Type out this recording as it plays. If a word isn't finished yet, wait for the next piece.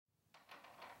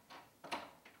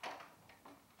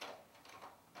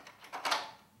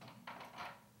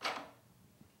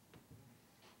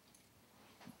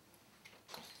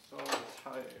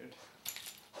tired.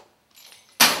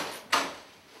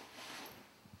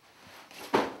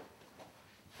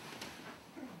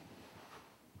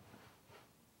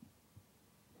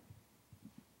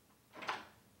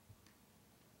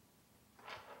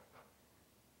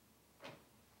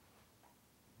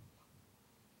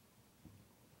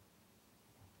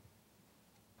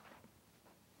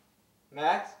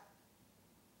 Max?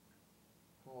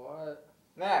 What?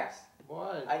 Max,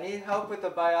 What? I need help with the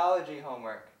biology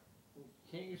homework.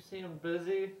 Can't you see I'm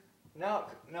busy? No,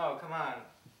 come on.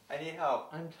 I need help.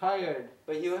 I'm tired.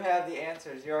 But you have the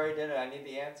answers. You already did it. I need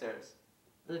the answers.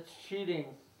 That's cheating.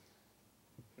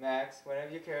 Max, when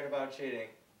have you cared about cheating?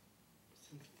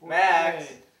 Since fourth Max,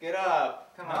 grade. get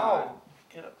up. Come No. on.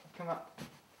 Get up. Come on.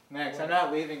 Max, I'm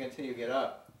not leaving until you get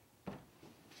up.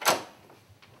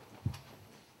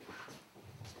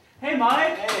 Hey,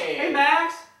 Mike. Hey. Hey,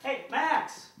 Max. Hey,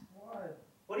 Max. What?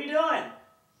 What are you doing?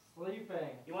 Sleeping.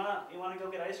 You wanna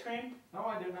go get ice cream? No,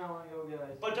 I do not want to go get ice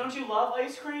cream. But don't you love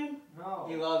ice cream? No.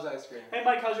 He loves ice cream. Hey,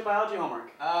 Mike, how's your biology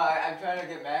homework? I'm trying to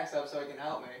get Max up so he can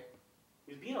help me.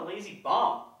 You're being a lazy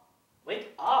bum.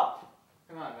 Wake up.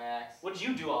 Come on, Max. What'd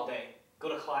you do all day? Go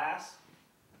to class?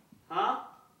 Huh?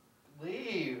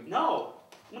 Leave. No.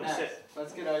 I'm gonna Max, sit.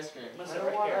 let's get ice cream. I'm gonna I sit don't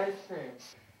right want here. ice cream.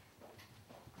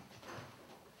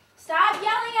 Stop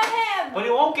yelling at him! But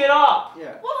he won't get up.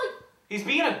 Yeah. Well, He's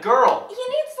being a girl. he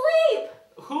needs sleep!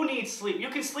 Who needs sleep? You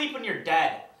can sleep when you're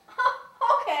dead.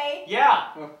 Okay. Yeah.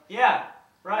 Yeah.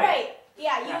 Right. Right.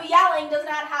 Yeah, you Yeah. yelling does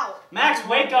not help. Max,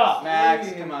 wake up.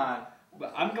 Max, come on.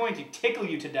 I'm going to tickle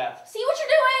you to death. See what you're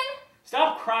doing?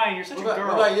 Stop crying. You're such a girl.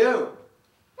 What about you?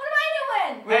 What am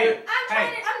I doing? Hey,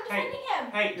 I'm defending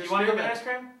him. Hey, do You're you want to go get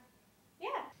screaming. ice cream? Yeah.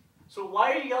 So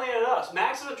why are you yelling at us?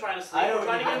 Max isn't trying to sleep. I don't We're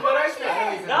trying to even- get him good ice cream. I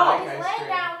don't even No. like He's ice laying cream.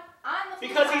 down on the floor.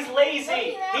 Because he's lazy.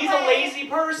 Looking that He's a way. lazy He's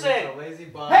person. a lazy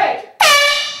bum. Hey!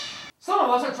 Some of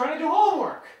us are trying to do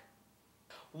homework.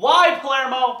 Why,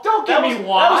 Palermo? Don't give me That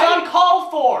why. was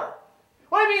uncalled for.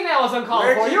 What do you mean that was uncalled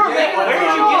Where'd for? you You were get making one? Where a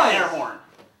did you noise. get an air horn?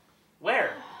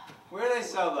 Where? Where do they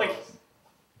sell those? Like-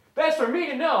 That's for me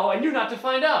to know and you not to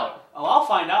find out. Oh, I'll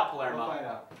find out, Palermo. We'll find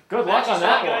out. Good Max, luck you on still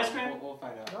that want to get one. ice cream? We'll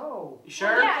find out. No. You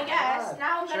sure? Yeah, I guess. God.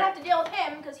 Now I'm Sure. gonna have to deal with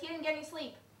him because he didn't get any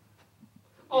sleep.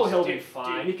 Oh, he'll Do- be do-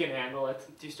 fine. He can handle it.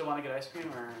 Do you still want to get ice cream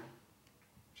or?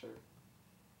 Sure.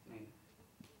 I mean,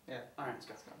 Yeah. all right, let's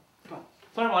go. Come on.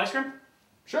 Palermo, ice cream?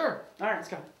 Sure. All right, let's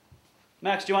go.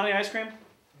 Max, do you want any ice cream?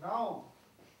 No.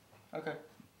 Okay.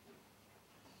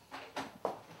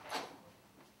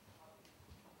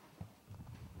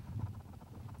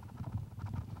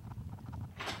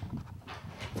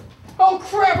 Oh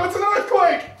crap, it's an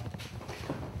earthquake!